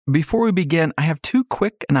Before we begin, I have two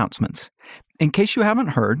quick announcements. In case you haven't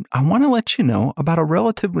heard, I want to let you know about a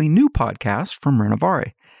relatively new podcast from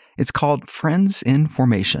Renovare. It's called Friends in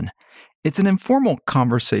Formation. It's an informal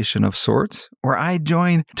conversation of sorts where I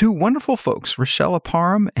join two wonderful folks, Rochelle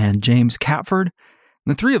Parham and James Catford.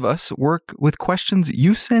 The three of us work with questions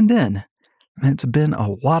you send in. It's been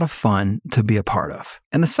a lot of fun to be a part of.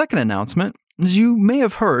 And the second announcement, as you may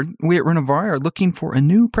have heard, we at Renovare are looking for a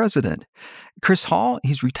new president. Chris Hall,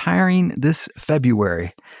 he's retiring this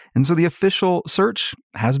February. And so the official search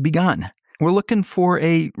has begun. We're looking for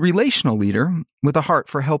a relational leader with a heart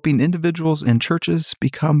for helping individuals and churches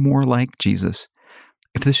become more like Jesus.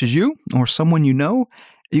 If this is you or someone you know,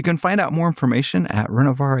 you can find out more information at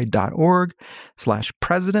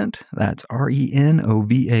renovare.org/president. That's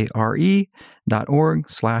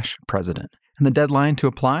renovare.org/president. And the deadline to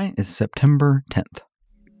apply is September 10th.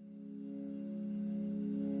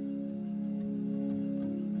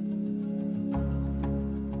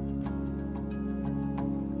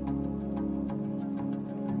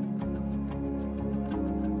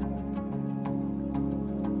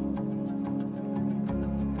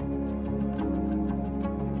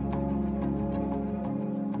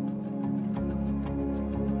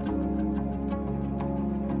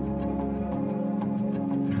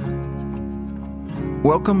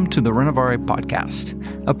 Welcome to the Renovare Podcast,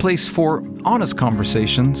 a place for honest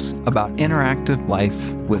conversations about interactive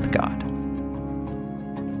life with God.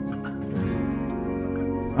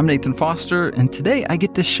 I'm Nathan Foster, and today I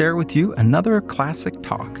get to share with you another classic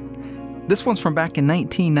talk. This one's from back in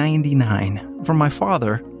 1999, from my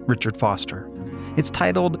father, Richard Foster. It's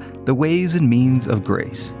titled, The Ways and Means of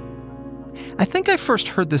Grace. I think I first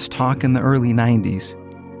heard this talk in the early 90s.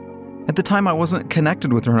 At the time, I wasn't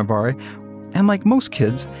connected with Renovare, and like most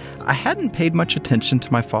kids, I hadn't paid much attention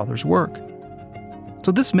to my father's work.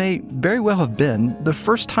 So this may very well have been the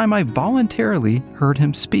first time I voluntarily heard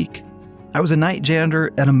him speak. I was a night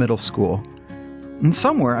janitor at a middle school, and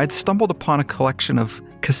somewhere I'd stumbled upon a collection of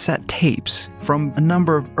cassette tapes from a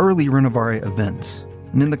number of early Renovare events.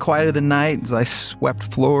 And in the quiet of the night, as I swept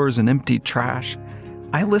floors and emptied trash,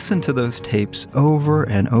 I listened to those tapes over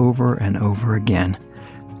and over and over again.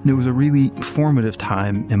 It was a really formative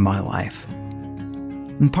time in my life.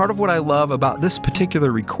 And part of what I love about this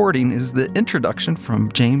particular recording is the introduction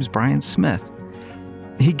from James Bryan Smith.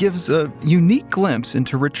 He gives a unique glimpse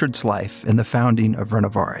into Richard's life and the founding of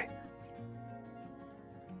Renovare.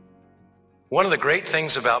 One of the great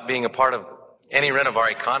things about being a part of any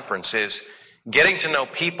Renovare conference is getting to know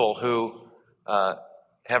people who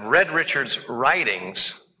have read Richard's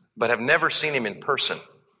writings but have never seen him in person.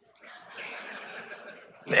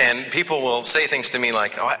 And people will say things to me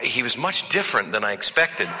like, oh, he was much different than I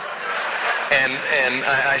expected. And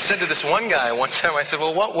I said to this one guy one time, I said,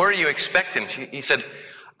 well, what were you expecting? He said,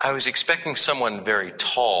 I was expecting someone very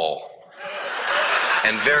tall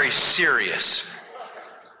and very serious.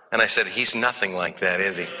 And I said, he's nothing like that,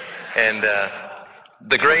 is he? And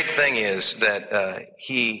the great thing is that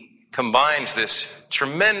he combines this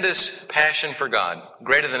tremendous passion for God,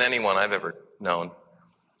 greater than anyone I've ever known,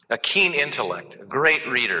 a keen intellect, a great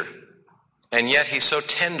reader, and yet he's so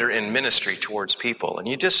tender in ministry towards people. And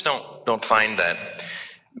you just don't find that.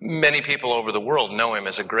 Many people over the world know him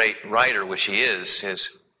as a great writer, which he is. His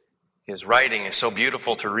writing is so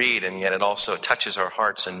beautiful to read, and yet it also touches our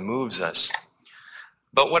hearts and moves us.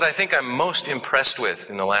 But what I think I'm most impressed with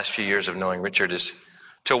in the last few years of knowing Richard is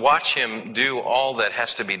to watch him do all that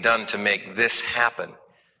has to be done to make this happen.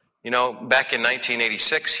 You know, back in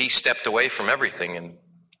 1986, he stepped away from everything and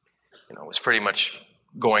was pretty much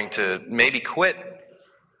going to maybe quit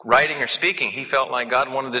writing or speaking. He felt like God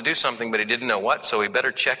wanted to do something, but he didn't know what, so he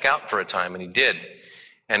better check out for a time, and he did.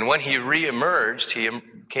 And when he re-emerged, he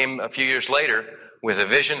came a few years later with a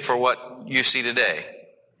vision for what you see today.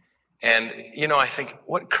 And, I think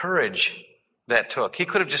what courage that took. He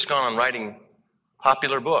could have just gone on writing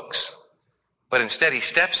popular books, but instead he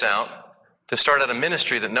steps out to start out a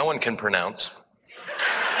ministry that no one can pronounce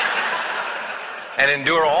and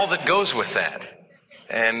endure all that goes with that.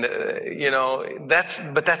 And,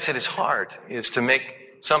 that's at his heart, is to make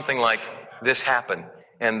something like this happen.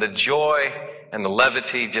 And the joy and the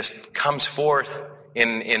levity just comes forth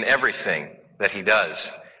in everything that he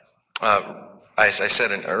does. As I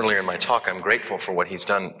said earlier in my talk, I'm grateful for what he's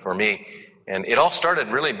done for me. And it all started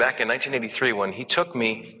really back in 1983 when he took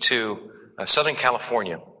me to Southern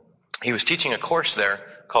California. He was teaching a course there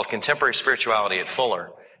called Contemporary Spirituality at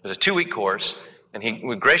Fuller. It was a 2-week course, and he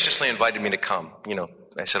graciously invited me to come.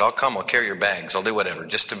 I said, I'll come, I'll carry your bags, I'll do whatever,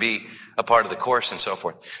 just to be a part of the course and so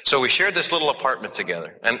forth. So we shared this little apartment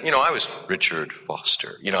together. And, I was Richard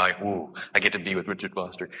Foster. I get to be with Richard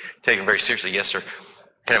Foster. Take him very seriously. Yes, sir.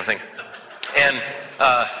 Kind of a thing. And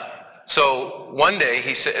so one day,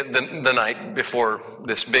 he said, the night before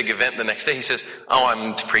this big event, the next day, he says,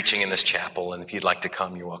 I'm preaching in this chapel, and if you'd like to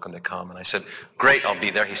come, you're welcome to come. And I said, great, I'll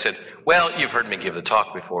be there. He said, well, you've heard me give the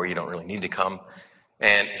talk before. You don't really need to come.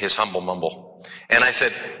 And his humble mumble. And I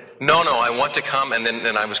said, no, I want to come. And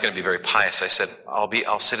then I was going to be very pious. I said,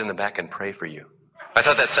 I'll sit in the back and pray for you. I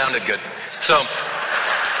thought that sounded good. So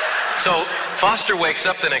Foster wakes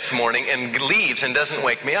up the next morning and leaves and doesn't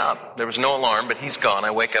wake me up. There was no alarm, but he's gone.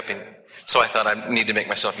 I wake up, so I thought I need to make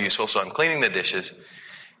myself useful. So I'm cleaning the dishes.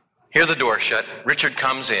 Hear the door shut. Richard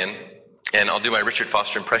comes in, and I'll do my Richard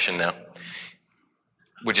Foster impression now.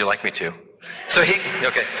 Would you like me to? So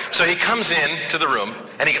he comes in to the room,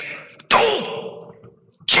 and he goes, "Oh,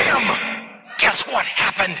 Jim, guess what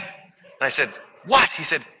happened?" And I said, "What?" He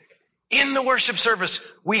said, "In the worship service,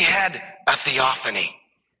 we had a theophany."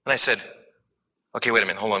 And I said, "Okay, wait a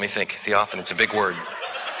minute. Hold on, let me think. Theophany, it's a big word.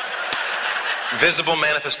 Visible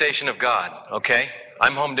manifestation of God, okay?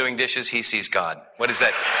 I'm home doing dishes. He sees God. What is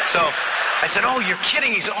that?" So I said, "Oh, you're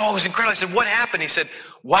kidding." He said, "Oh, it was incredible." I said, "What happened?" He said,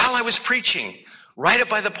 "While I was preaching, right up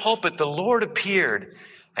by the pulpit, the Lord appeared,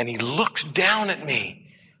 and he looked down at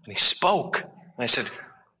me, and he spoke." And I said,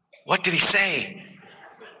 "What did he say?"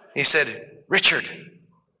 He said, "Richard,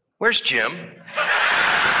 where's Jim?"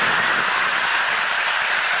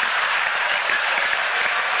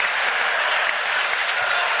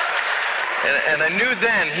 And I knew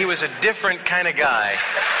then he was a different kind of guy,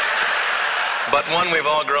 but one we've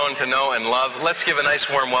all grown to know and love. Let's give a nice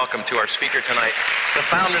warm welcome to our speaker tonight, the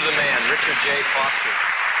founder of the man, Richard J. Foster.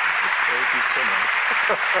 Thank you so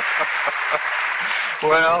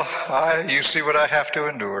much. Well, you see what I have to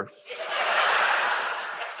endure.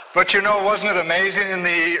 But wasn't it amazing in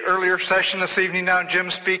the earlier session this evening now, Jim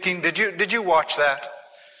speaking? Did you watch that?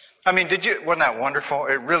 I mean, wasn't that wonderful?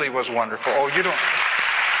 It really was wonderful. Oh, you don't...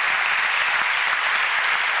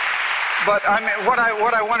 But I mean, what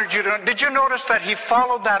I wanted you to know, did you notice that he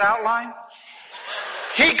followed that outline?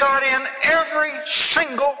 He got in every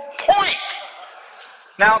single point.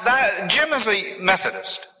 Now, Jim is a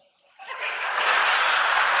Methodist.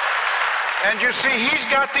 And you see, he's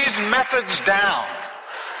got these methods down.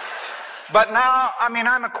 But now, I mean,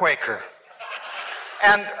 I'm a Quaker.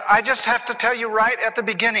 And I just have to tell you right at the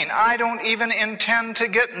beginning, I don't even intend to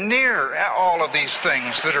get near all of these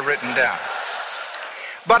things that are written down.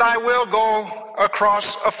 But I will go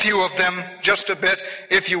across a few of them just a bit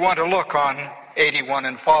if you want to look on 81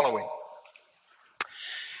 and following.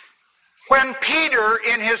 When Peter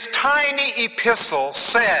in his tiny epistle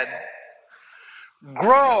said,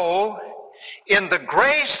 "Grow in the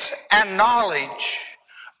grace and knowledge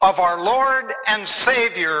of our Lord and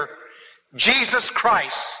Savior, Jesus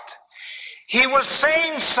Christ," he was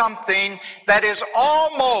saying something that is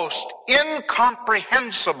almost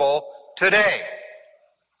incomprehensible today.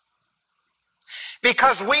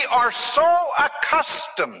 Because we are so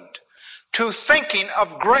accustomed to thinking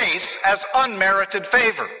of grace as unmerited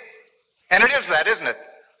favor. And it is that, isn't it?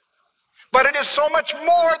 But it is so much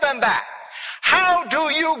more than that. How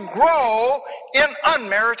do you grow in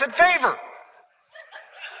unmerited favor?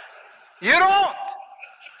 You don't.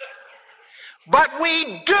 But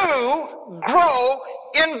we do grow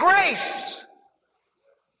in grace.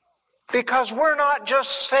 Because we're not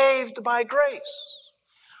just saved by grace.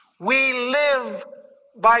 We live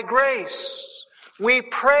by grace. We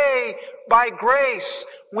pray by grace.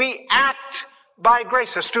 We act by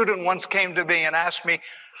grace. A student once came to me and asked me,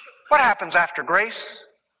 "What happens after grace?"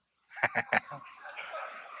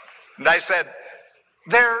 And I said,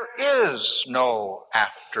 "There is no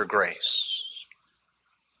after grace.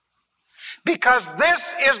 Because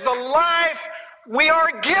this is the life we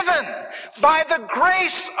are given by the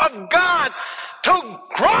grace of God to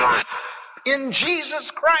grow up in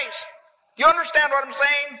Jesus Christ." Do you understand what I'm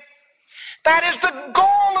saying? That is the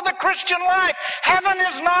goal of the Christian life. Heaven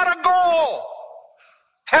is not a goal.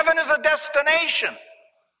 Heaven is a destination.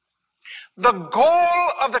 The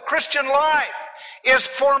goal of the Christian life is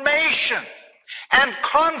formation and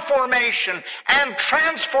conformation and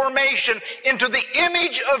transformation into the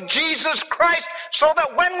image of Jesus Christ, so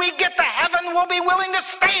that when we get to heaven, we'll be willing to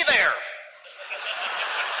stay there.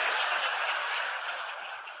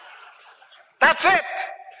 That's it.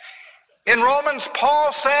 In Romans,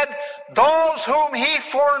 Paul said, "Those whom he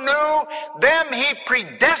foreknew, them he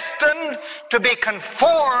predestined to be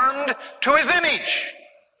conformed to his image."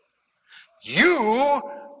 You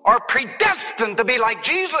are predestined to be like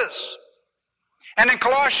Jesus. And in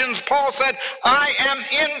Colossians, Paul said, I am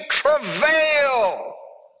in travail,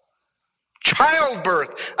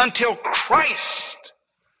 childbirth, until Christ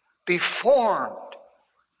be formed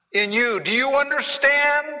in you. Do you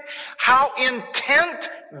understand how intent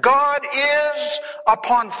God is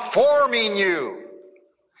upon forming you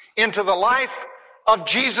into the life of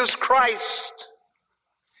Jesus Christ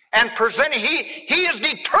and presenting? He is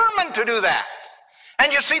determined to do that.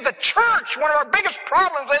 And you see, the church, one of our biggest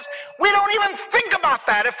problems is we don't even think about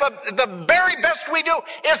that. If the very best we do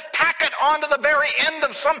is tack it onto the very end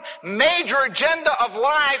of some major agenda of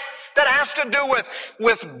life that has to do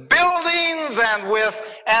with buildings and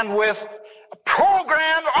with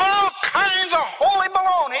programs, all kinds of holy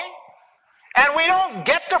baloney, and we don't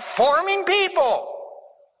get to forming people.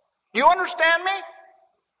 Do you understand me?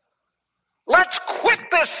 Let's quit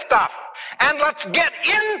this stuff and let's get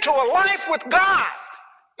into a life with God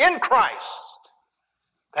in Christ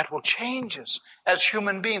that will change us as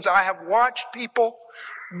human beings. I have watched people,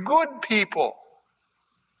 good people,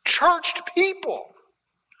 churched people,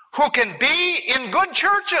 who can be in good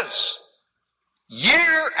churches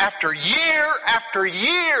year after year after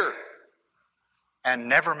year and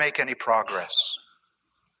never make any progress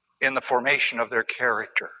in the formation of their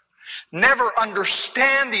character. Never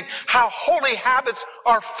understanding how holy habits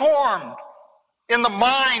are formed in the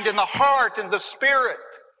mind, in the heart, in the spirit.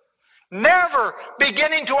 Never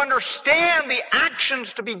beginning to understand the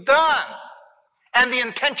actions to be done and the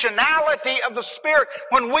intentionality of the Spirit.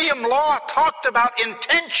 When William Law talked about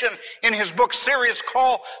intention in his book, Serious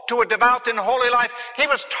Call to a Devout and Holy Life, he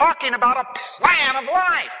was talking about a plan of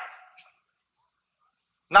life.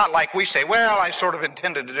 Not like we say, well, I sort of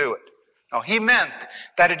intended to do it. No, he meant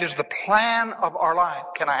that it is the plan of our life.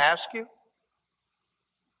 Can I ask you?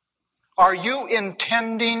 Are you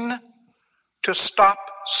intending to stop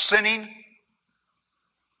sinning?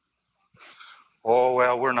 Oh,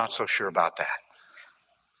 well, we're not so sure about that.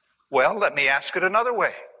 Well, let me ask it another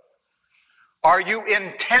way. Are you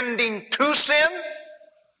intending to sin?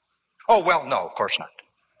 Oh, well, no, of course not.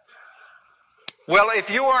 Well, if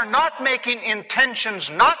you are not making intentions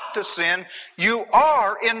not to sin, you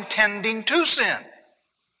are intending to sin.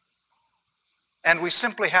 And we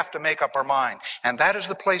simply have to make up our mind. And that is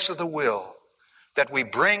the place of the will that we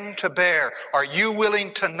bring to bear. Are you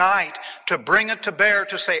willing tonight to bring it to bear,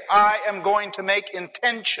 to say, I am going to make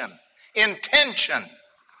intention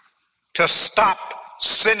to stop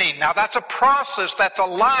sinning? Now that's a process, that's a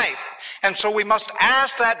life. And so we must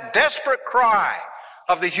ask that desperate cry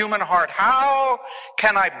of the human heart. How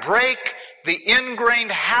can I break the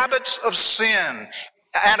ingrained habits of sin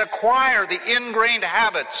and acquire the ingrained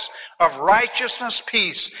habits of righteousness,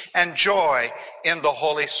 peace, and joy in the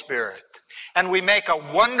Holy Spirit? And we make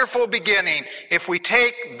a wonderful beginning if we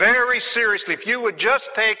take very seriously, if you would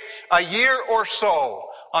just take a year or so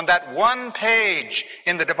on that one page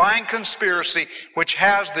in the Divine Conspiracy, which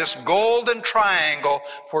has this golden triangle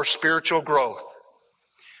for spiritual growth,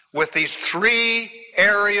 with these three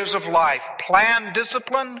areas of life: plan,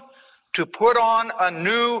 discipline, to put on a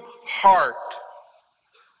new heart.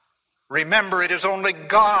 Remember, it is only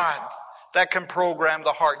God that can program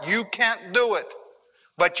the heart. You can't do it,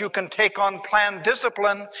 but you can take on plan,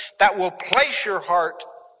 discipline that will place your heart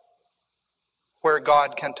where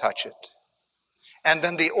God can touch it. And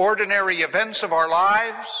then the ordinary events of our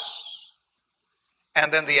lives,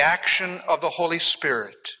 and then the action of the Holy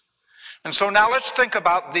Spirit. And so now let's think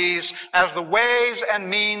about these as the ways and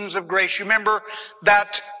means of grace. You remember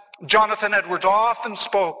that Jonathan Edwards often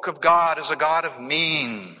spoke of God as a God of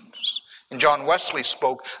means. And John Wesley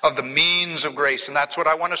spoke of the means of grace. And that's what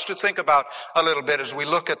I want us to think about a little bit as we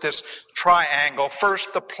look at this triangle.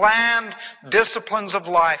 First, the planned disciplines of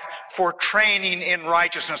life for training in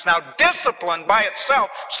righteousness. Now, discipline by itself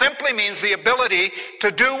simply means the ability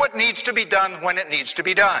to do what needs to be done when it needs to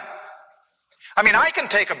be done. I mean, I can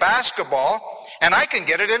take a basketball and I can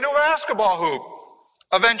get it into a basketball hoop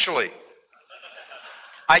eventually.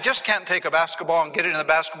 I just can't take a basketball and get it in the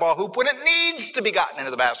basketball hoop when it needs to be gotten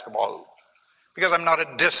into the basketball hoop, because I'm not a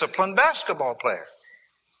disciplined basketball player.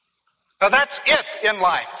 Now that's it in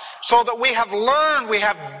life. So that we have learned, we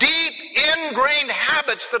have deep ingrained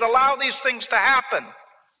habits that allow these things to happen.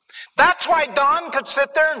 That's why Don could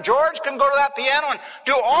sit there and George can go to that piano and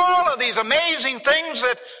do all of these amazing things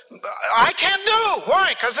that I can't do. Why?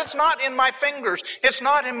 Because it's not in my fingers. It's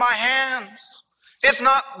not in my hands. It's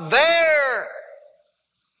not there.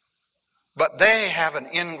 But they have an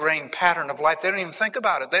ingrained pattern of life. They don't even think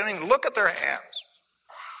about it. They don't even look at their hands.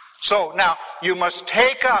 So now you must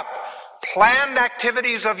take up planned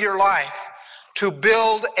activities of your life to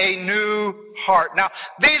build a new heart. Now,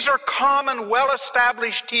 these are common,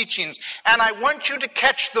 well-established teachings, and I want you to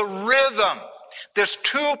catch the rhythm, this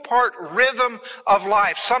two-part rhythm of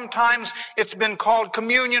life. Sometimes it's been called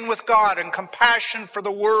communion with God and compassion for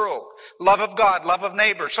the world, love of God, love of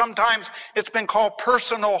neighbor. Sometimes it's been called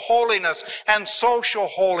personal holiness and social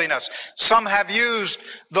holiness. Some have used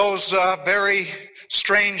those very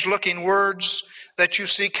strange-looking words that you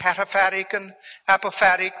see, cataphatic and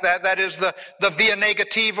apophatic, that is the via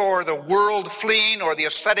negativa, or the world fleeing, or the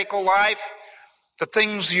ascetical life, the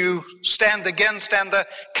things you stand against, and the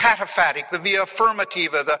cataphatic, the via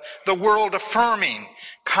affirmativa, the world affirming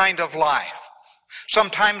kind of life.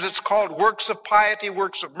 Sometimes it's called works of piety,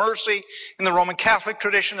 works of mercy. In the Roman Catholic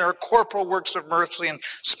tradition, there are corporal works of mercy and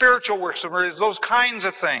spiritual works of mercy, those kinds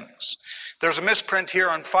of things. There's a misprint here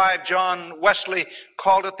on 5. John Wesley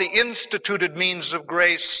called it the instituted means of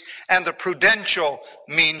grace and the prudential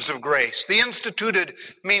means of grace. The instituted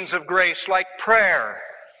means of grace, like prayer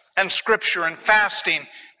and scripture and fasting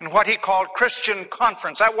and what he called Christian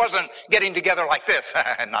conference. That wasn't getting together like this.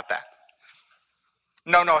 Not that.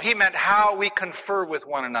 No, he meant how we confer with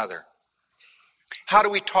one another. How do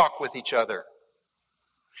we talk with each other?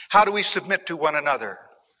 How do we submit to one another?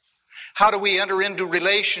 How do we enter into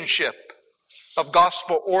relationship of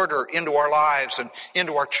gospel order into our lives and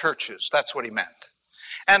into our churches? That's what he meant.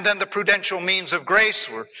 And then the prudential means of grace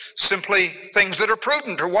were simply things that are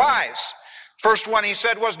prudent or wise. First one he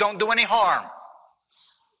said was, don't do any harm.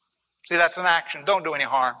 See, that's an action. Don't do any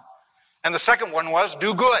harm. And the second one was,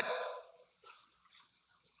 do good.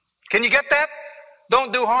 Can you get that?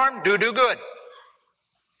 Don't do harm, do good.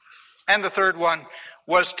 And the third one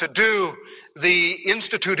was to do the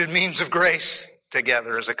instituted means of grace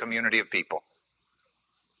together as a community of people.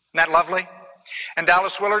 Isn't that lovely? And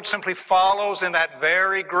Dallas Willard simply follows in that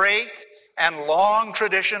very great and long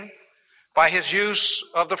tradition by his use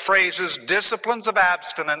of the phrases disciplines of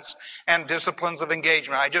abstinence and disciplines of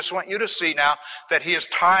engagement. I just want you to see now that he is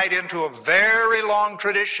tied into a very long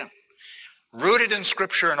tradition, rooted in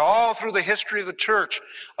Scripture and all through the history of the church,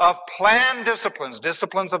 of planned disciplines,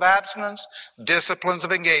 disciplines of abstinence, disciplines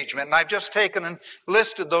of engagement. And I've just taken and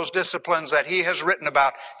listed those disciplines that he has written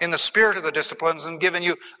about in the spirit of the disciplines and given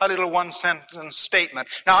you a little one-sentence statement.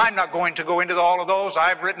 Now, I'm not going to go into all of those.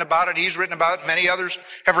 I've written about it. He's written about it. Many others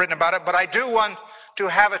have written about it. But I do want to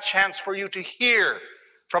have a chance for you to hear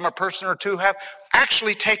from a person or two who have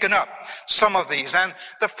actually taken up some of these. And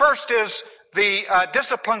the first is the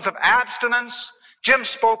disciplines of abstinence. Jim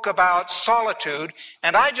spoke about solitude,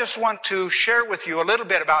 and I just want to share with you a little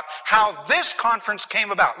bit about how this conference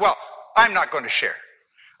came about. Well, I'm not going to share.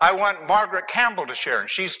 I want Margaret Campbell to share, and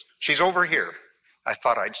she's over here. I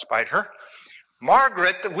thought I'd spied her.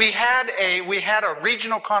 Margaret, we had a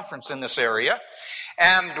regional conference in this area,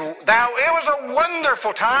 and now it was a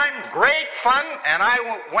wonderful time, great fun, and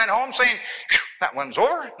I went home saying, that one's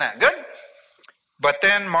over, isn't that good? But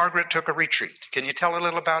then Margaret took a retreat. Can you tell a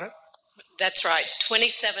little about it? That's right.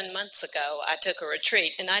 27 months ago, I took a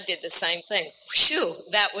retreat, and I did the same thing. Phew,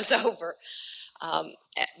 that was over.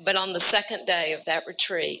 But on the second day of that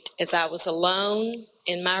retreat, as I was alone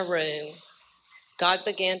in my room, God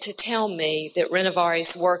began to tell me that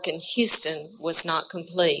Renovari's work in Houston was not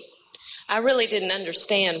complete. I really didn't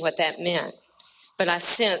understand what that meant, but I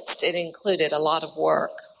sensed it included a lot of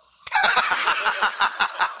work.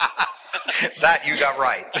 That you got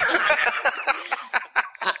right.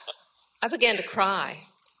 I began to cry,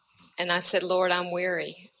 and I said, Lord, I'm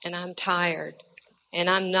weary, and I'm tired, and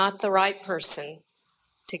I'm not the right person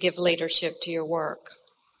to give leadership to your work.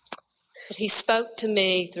 But he spoke to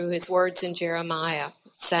me through his words in Jeremiah,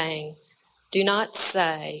 saying, do not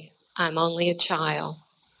say, I'm only a child.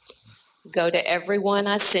 Go to everyone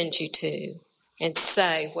I send you to, and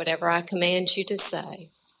say whatever I command you to say,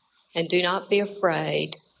 and do not be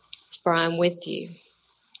afraid, for I'm with you.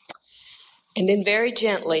 And then very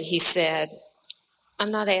gently he said,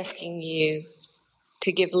 I'm not asking you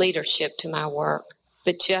to give leadership to my work,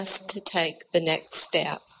 but just to take the next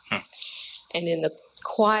step. And in the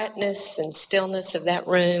quietness and stillness of that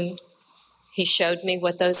room, he showed me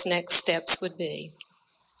what those next steps would be.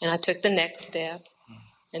 And I took the next step,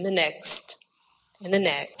 and the next, and the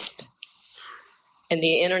next. And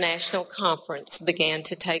the international conference began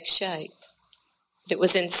to take shape. It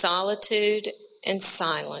was in solitude and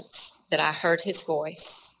silence that I heard his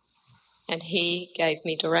voice, and he gave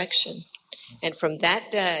me direction. And from that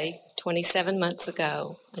day, 27 months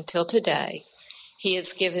ago, until today, he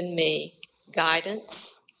has given me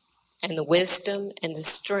guidance and the wisdom and the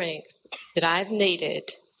strength that I've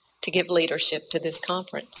needed to give leadership to this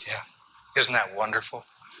conference. Yeah. Isn't that wonderful?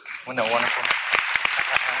 Isn't that wonderful?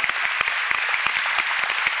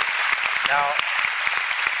 Now,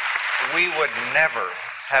 we would never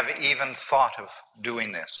have even thought of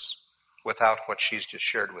doing this without what she's just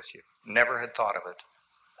shared with you. Never had thought of it.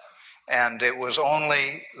 And it was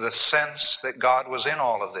only the sense that God was in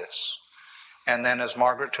all of this. And then as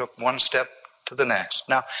Margaret took one step to the next.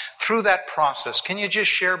 Now, through that process, can you just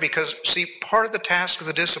share? Because, see, part of the task of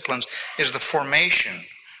the disciplines is the formation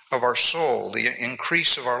of our soul, the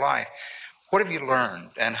increase of our life. What have you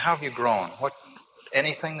learned and how have you grown?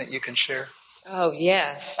 Anything that you can share? Oh,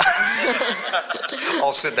 yes.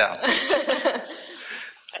 I'll sit down.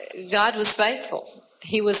 God was faithful.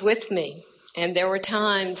 He was with me. And there were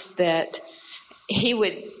times that he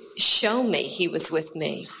would show me he was with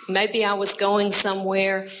me. Maybe I was going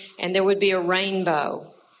somewhere and there would be a rainbow.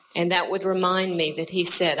 And that would remind me that he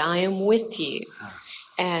said, I am with you.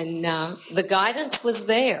 And the guidance was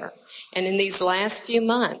there. And in these last few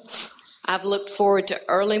months, I've looked forward to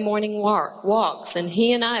early morning walks, and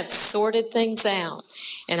he and I have sorted things out.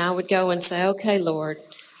 And I would go and say, okay, Lord,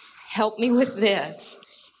 help me with this.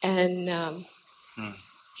 And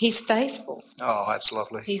he's faithful. Oh, that's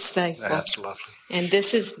lovely. He's faithful. That's lovely. And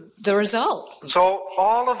this is the result. So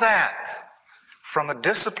all of that, from a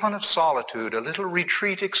discipline of solitude, a little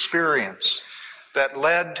retreat experience that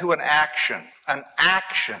led to an action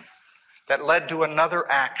that led to another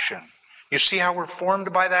action. You see how we're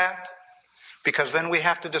formed by that? Because then we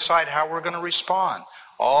have to decide how we're going to respond.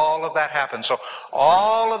 All of that happens. So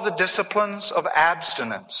all of the disciplines of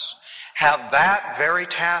abstinence have that very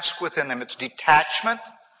task within them. It's detachment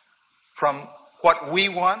from what we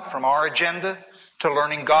want, from our agenda, to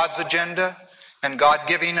learning God's agenda, and God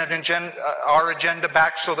giving our agenda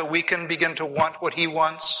back so that we can begin to want what he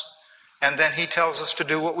wants, and then he tells us to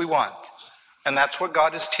do what we want. And that's what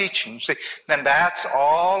God is teaching. See, then that's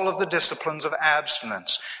all of the disciplines of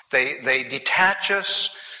abstinence. They detach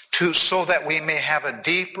us so that we may have a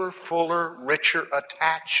deeper, fuller, richer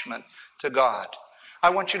attachment to God.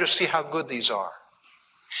 I want you to see how good these are.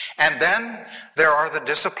 And then there are the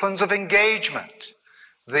disciplines of engagement,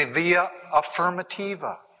 the via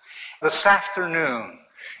affirmativa. This afternoon,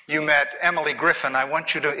 you met Emily Griffin.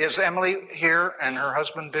 Is Emily here and her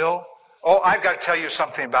husband Bill? Oh, I've got to tell you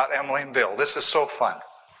something about Emily and Bill. This is so fun.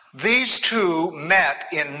 These two met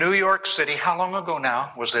in New York City. How long ago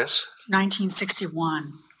now was this?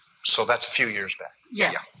 1961. So that's a few years back.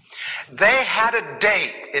 Yes. Yeah. They had a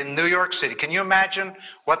date in New York City. Can you imagine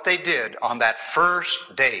what they did on that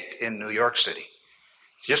first date in New York City?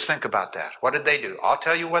 Just think about that. What did they do? I'll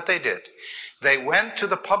tell you what they did. They went to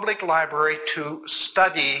the public library to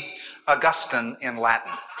study Augustine in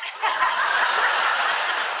Latin.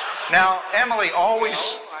 Now, Emily always...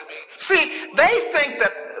 See, they think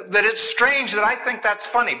that it's strange that I think that's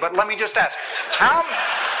funny, but let me just ask.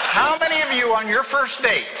 How many of you on your first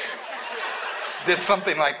date did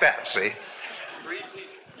something like that, see?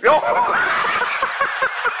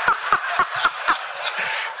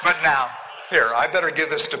 But now, here, I better give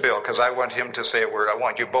this to Bill because I want him to say a word. I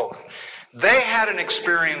want you both. They had an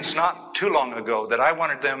experience not too long ago that I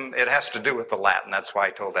wanted them, it has to do with the Latin. That's why I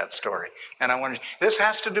told that story. And this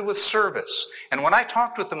has to do with service. And when I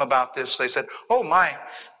talked with them about this, they said, oh my,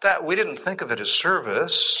 we didn't think of it as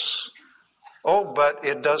service. Oh, but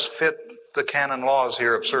it does fit the canon laws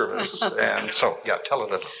here of service. And so, yeah, tell a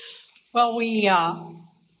little. Well, we,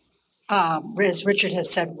 as Richard has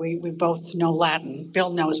said, we both know Latin.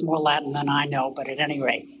 Bill knows more Latin than I know, but at any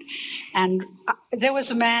rate. And there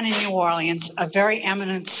was a man in New Orleans, a very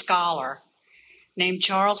eminent scholar named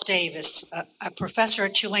Charles Davis, a professor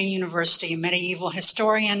at Tulane University, a medieval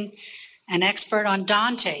historian, an expert on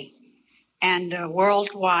Dante, and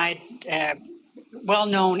worldwide,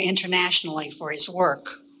 well-known internationally for his work.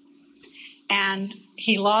 And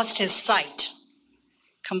he lost his sight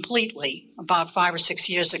completely about 5 or 6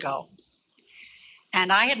 years ago.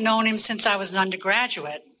 And I had known him since I was an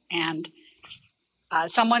undergraduate, and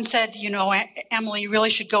someone said, Emily, you really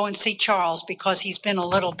should go and see Charles because he's been a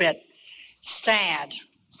little bit sad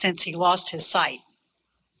since he lost his sight.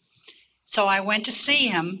 So I went to see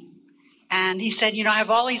him, and he said, I have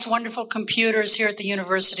all these wonderful computers here at the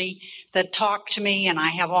university that talk to me, and I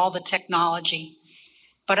have all the technology,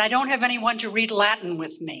 but I don't have anyone to read Latin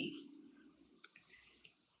with me.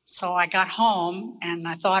 So I got home, and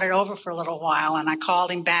I thought it over for a little while, and I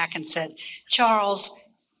called him back and said, Charles,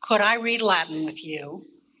 could I read Latin with you?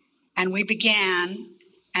 And we began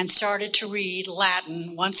and started to read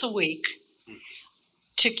Latin once a week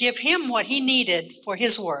to give him what he needed for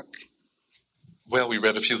his work. Well, we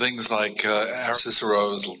read a few things like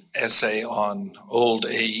Cicero's essay on old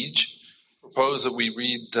age. Propose that we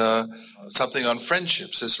read something on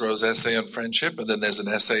friendship, Cicero's essay on friendship, and then there's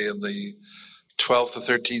an essay in the 12th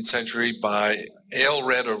or 13th century by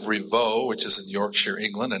Aelred of Rievaulx, which is in Yorkshire,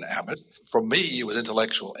 England, an abbot. For me, it was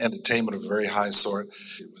intellectual entertainment of a very high sort.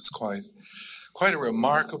 It was quite a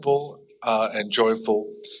remarkable and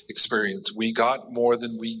joyful experience. We got more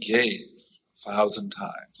than we gave 1,000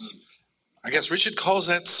 times. I guess Richard calls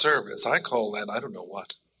that service. I call that, I don't know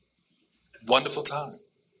what. Wonderful time.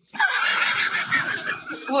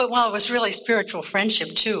 Well, it was really spiritual friendship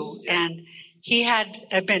too, and he had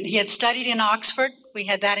studied in Oxford. We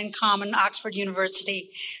had that in common. Oxford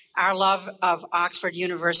University. Our love of Oxford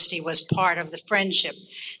University was part of the friendship.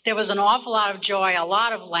 There was an awful lot of joy, a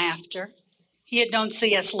lot of laughter. He had known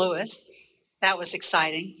C.S. Lewis. That was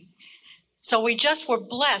exciting. So we just were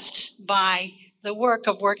blessed by the work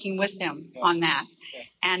of working with him on that.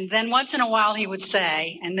 And then once in a while he would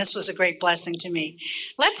say, and this was a great blessing to me,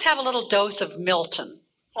 let's have a little dose of Milton.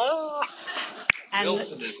 Oh. And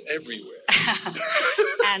Milton is everywhere.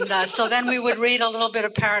 And so then we would read a little bit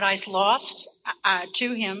of Paradise Lost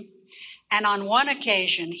to him. And on one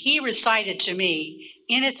occasion, he recited to me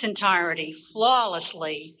in its entirety,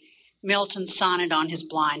 flawlessly, Milton's sonnet on his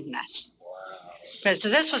blindness. Wow. So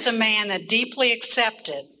this was a man that deeply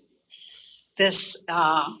accepted this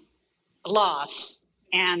loss,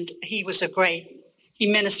 and he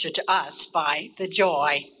ministered to us by the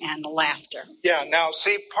joy and the laughter. Yeah, now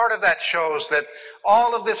see, part of that shows that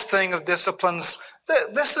all of this thing of disciplines,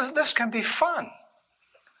 this can be fun.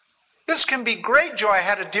 This can be great joy. I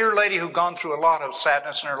had a dear lady who'd gone through a lot of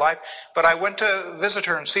sadness in her life, but I went to visit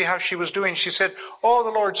her and see how she was doing. She said, oh, the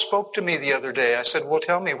Lord spoke to me the other day. I said, well,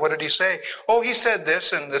 tell me, what did he say? Oh, he said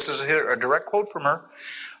this, and this is a direct quote from her.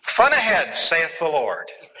 Fun ahead, saith the Lord.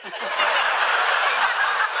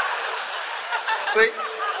 See?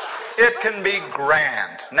 It can be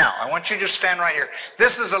grand. Now, I want you to stand right here.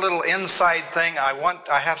 This is a little inside thing.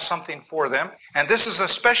 I have something for them. And this is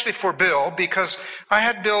especially for Bill, because I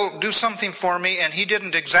had Bill do something for me, and he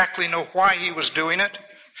didn't exactly know why he was doing it.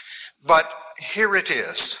 But here it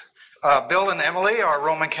is. Bill and Emily are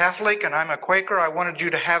Roman Catholic, and I'm a Quaker. I wanted you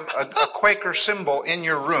to have a Quaker symbol in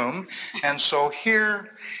your room. And so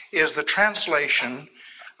here is the translation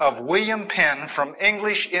of William Penn from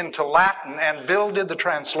English into Latin, and Bill did the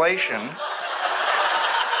translation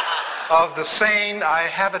of the saying, I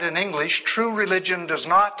have it in English, true religion does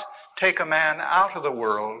not take a man out of the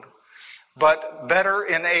world, but better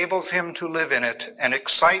enables him to live in it and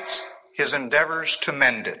excites his endeavors to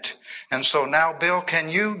mend it. And so now, Bill, can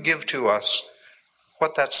you give to us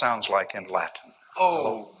what that sounds like in Latin?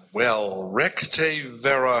 Oh, well, recte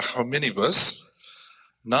vera hominibus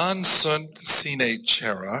non sunt sine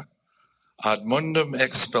cera, ad mundum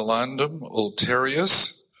expellandum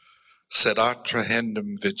ulterius, sed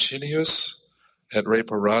attrahendum vicinius, et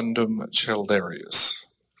reparandum celdarius.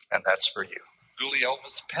 And that's for you.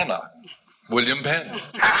 Gulielmus Penna, William Penn.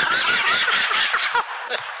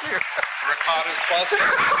 Ricardo's Foster.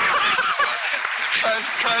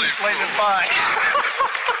 Translated by.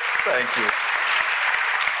 Thank you.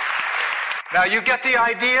 Now you get the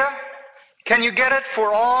idea? Can you get it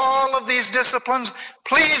for all of these disciplines?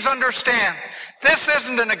 Please understand, this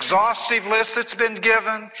isn't an exhaustive list that's been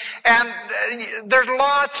given, and there's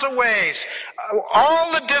lots of ways.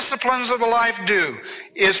 All the disciplines of the life do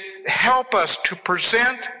is help us to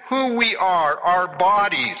present who we are, our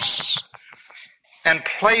bodies, and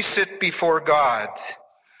place it before God,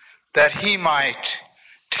 that He might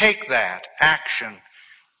take that action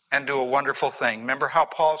and do a wonderful thing. Remember how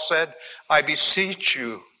Paul said, I beseech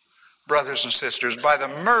you, brothers and sisters, by the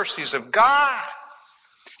mercies of God,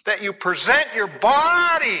 that you present your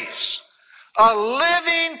bodies a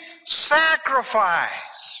living sacrifice.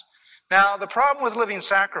 Now, the problem with living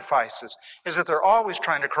sacrifices is that they're always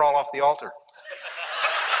trying to crawl off the altar.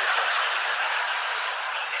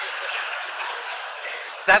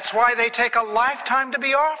 That's why they take a lifetime to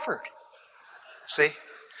be offered. See?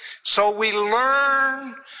 So we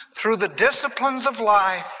learn through the disciplines of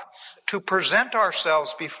life to present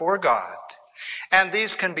ourselves before God. And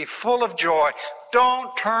these can be full of joy.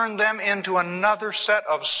 Don't turn them into another set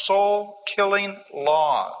of soul-killing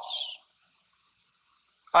laws.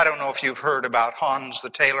 I don't know if you've heard about Hans the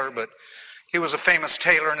tailor, but he was a famous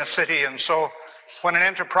tailor in a city, and so when an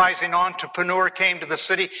enterprising entrepreneur came to the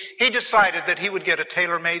city, he decided that he would get a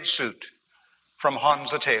tailor-made suit from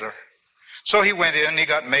Hans the tailor. So he went in, he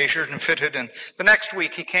got measured and fitted, and the next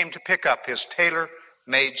week he came to pick up his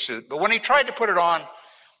tailor-made suit. But when he tried to put it on,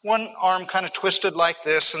 one arm kind of twisted like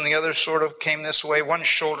this, and the other sort of came this way. One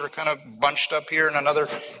shoulder kind of bunched up here, and another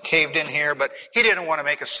caved in here. But he didn't want to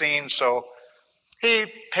make a scene, so he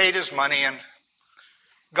paid his money and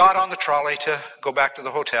got on the trolley to go back to the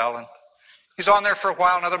hotel. And He's on there for a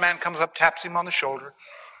while. Another man comes up, taps him on the shoulder,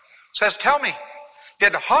 says, tell me,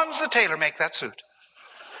 did Hans the tailor make that suit?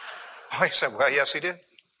 Oh, he said, well, yes, he did.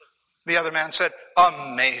 The other man said,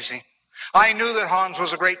 amazing. I knew that Hans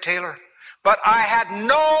was a great tailor, but I had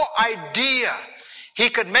no idea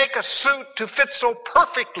he could make a suit to fit so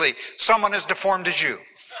perfectly someone as deformed as you.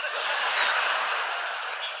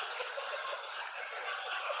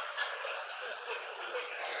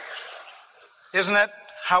 Isn't that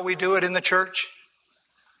how we do it in the church?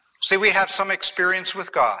 See, we have some experience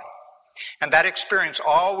with God. And that experience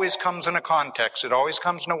always comes in a context. It always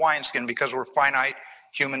comes in a wineskin because we're finite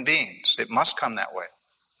human beings. It must come that way.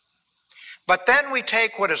 But then we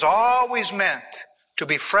take what is always meant to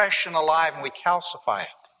be fresh and alive and we calcify it.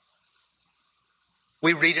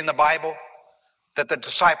 We read in the Bible that the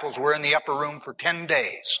disciples were in the upper room for 10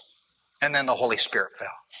 days and then the Holy Spirit fell.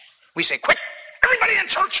 We say, quick, everybody in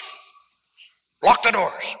church, lock the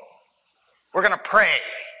doors. We're going to pray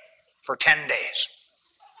for 10 days.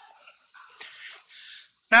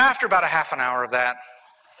 Now, after about a half an hour of that,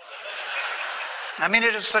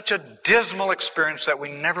 it is such a dismal experience that we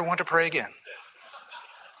never want to pray again.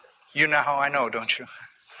 You know how I know, don't you?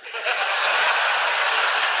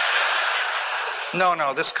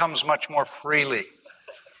 No, this comes much more freely.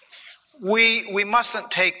 We mustn't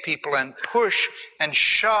take people and push and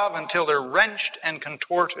shove until they're wrenched and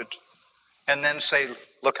contorted and then say,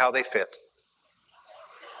 look how they fit.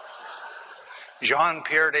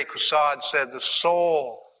 Jean-Pierre de Caussade said, the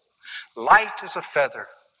soul, light as a feather,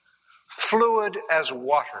 fluid as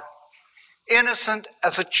water, innocent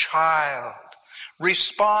as a child,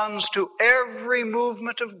 responds to every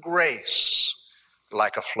movement of grace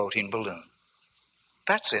like a floating balloon.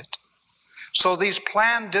 That's it. So these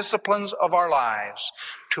planned disciplines of our lives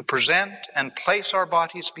to present and place our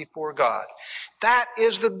bodies before God, that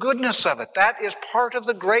is the goodness of it. That is part of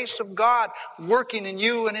the grace of God working in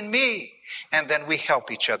you and in me. And then we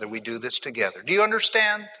help each other. We do this together. Do you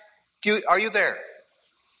understand? Are you there?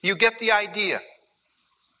 You get the idea?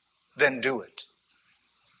 Then do it.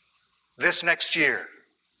 This next year,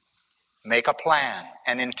 make a plan,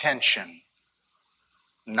 an intention,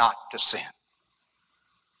 not to sin.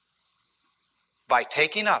 By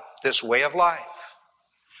taking up this way of life,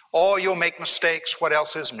 you'll make mistakes. What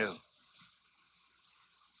else is new?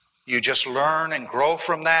 You just learn and grow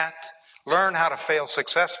from that. Learn how to fail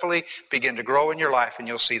successfully. Begin to grow in your life and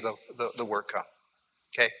you'll see the work come.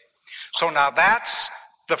 Okay? So now that's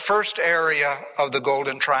the first area of the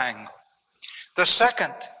golden triangle. The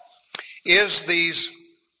second is these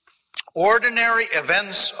ordinary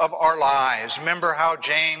events of our lives. Remember how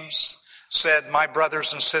James said, my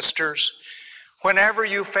brothers and sisters, whenever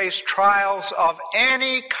you face trials of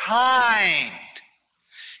any kind,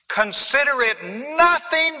 consider it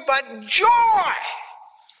nothing but joy.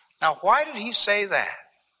 Now, why did he say that?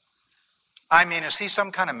 Is he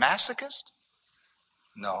some kind of masochist?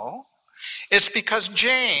 No. It's because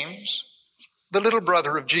James, the little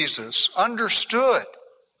brother of Jesus, understood.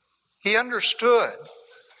 He understood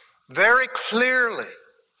very clearly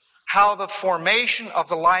how the formation of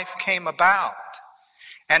the life came about.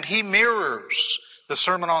 And he mirrors the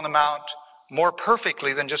Sermon on the Mount more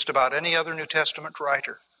perfectly than just about any other New Testament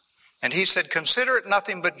writer. And he said, consider it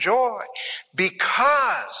nothing but joy,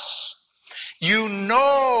 because you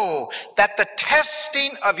know that the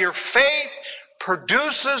testing of your faith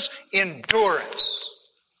produces endurance.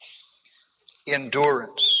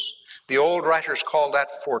 Endurance. The old writers call that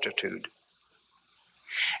fortitude.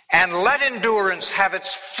 And let endurance have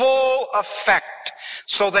its full effect,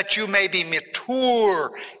 so that you may be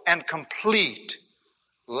mature and complete,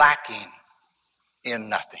 lacking in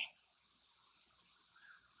nothing.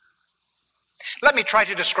 Let me try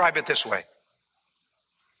to describe it this way.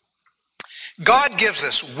 God gives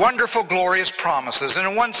us wonderful, glorious promises. And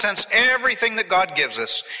in one sense, everything that God gives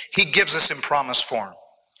us, He gives us in promise form.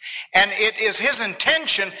 And it is His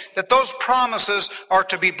intention that those promises are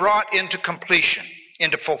to be brought into completion,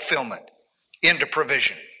 into fulfillment, into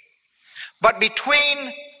provision. But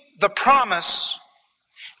between the promise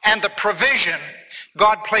and the provision,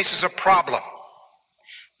 God places a problem.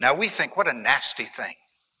 Now we think, what a nasty thing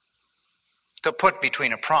to put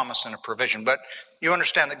between a promise and a provision. But you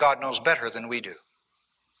understand that God knows better than we do.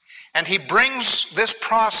 And He brings this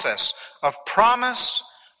process of promise,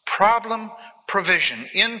 problem, provision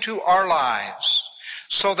into our lives,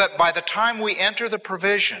 so that by the time we enter the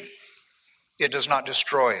provision, it does not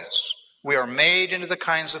destroy us. We are made into the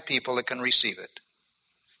kinds of people that can receive it.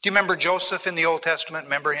 Do you remember Joseph in the Old Testament?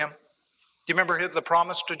 Remember him? Do you remember the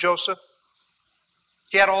promise to Joseph?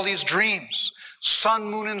 He had all these dreams. Sun,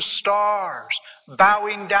 moon, and stars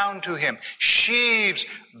bowing down to him. Sheaves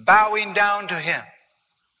bowing down to him.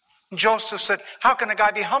 And Joseph said, how can a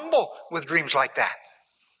guy be humble with dreams like that?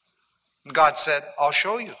 And God said, I'll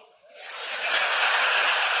show you.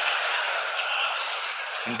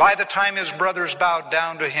 And by the time his brothers bowed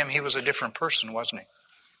down to him, he was a different person, wasn't he?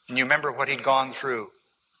 And you remember what he'd gone through.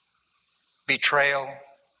 Betrayal,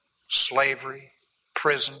 slavery,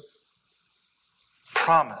 prison,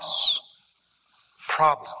 promise,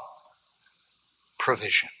 problem,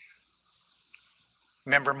 provision.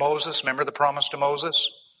 Remember Moses? Remember the promise to Moses?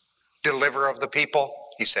 Deliverer of the people?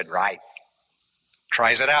 He said, right.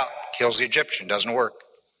 Tries it out. Kills the Egyptian. Doesn't work.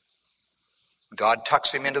 God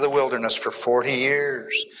tucks him into the wilderness for 40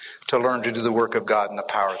 years to learn to do the work of God in the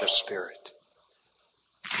power of the Spirit.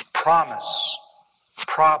 Promise,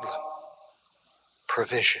 problem,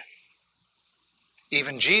 provision.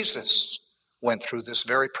 Even Jesus went through this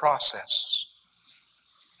very process.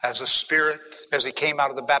 As the Spirit, as he came out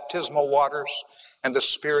of the baptismal waters, and the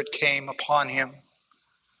Spirit came upon him,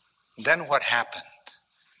 then what happened?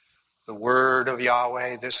 The word of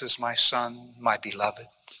Yahweh, this is my Son, my beloved,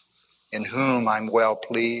 in whom I'm well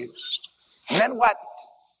pleased. And then what?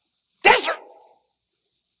 Desert!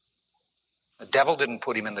 The devil didn't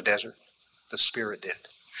put him in the desert. The Spirit did.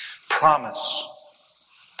 Promise,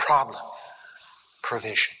 problem,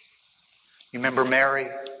 provision. You remember Mary?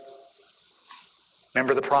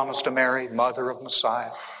 Remember the promise to Mary, mother of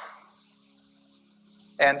Messiah?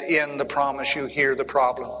 And in the promise you hear the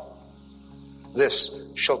problem. This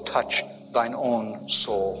shall touch thine own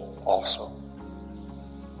soul also.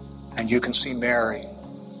 And you can see Mary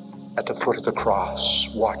at the foot of the cross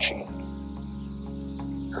watching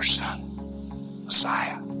her son,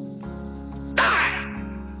 Messiah, die.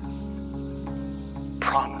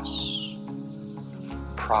 Promise,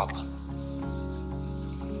 problem,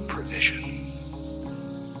 provision.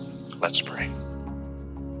 Let's pray.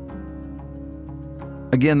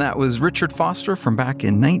 Again, that was Richard Foster from back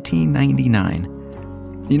in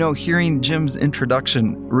 1999. You know, hearing Jim's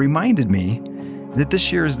introduction reminded me that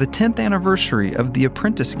this year is the 10th anniversary of the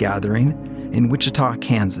Apprentice Gathering in Wichita,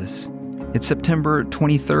 Kansas. It's September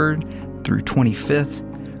 23rd through 25th.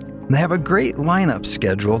 They have a great lineup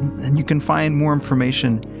scheduled, and you can find more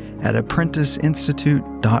information at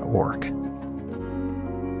apprenticeinstitute.org.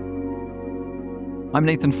 I'm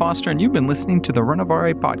Nathan Foster, and you've been listening to the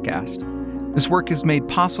Renovare podcast. This work is made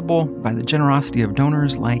possible by the generosity of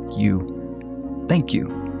donors like you. Thank you.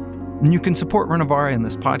 And you can support Renovare and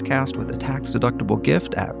this podcast with a tax-deductible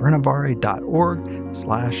gift at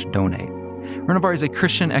renovare.org/donate. Renovare is a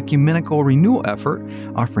Christian ecumenical renewal effort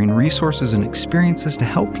offering resources and experiences to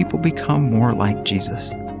help people become more like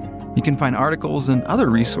Jesus. You can find articles and other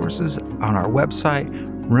resources on our website,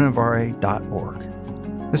 renovare.org.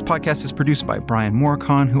 This podcast is produced by Brian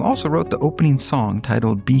Moricon, who also wrote the opening song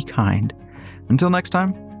titled Be Kind. Until next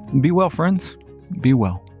time, be well, friends. Be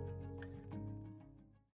well.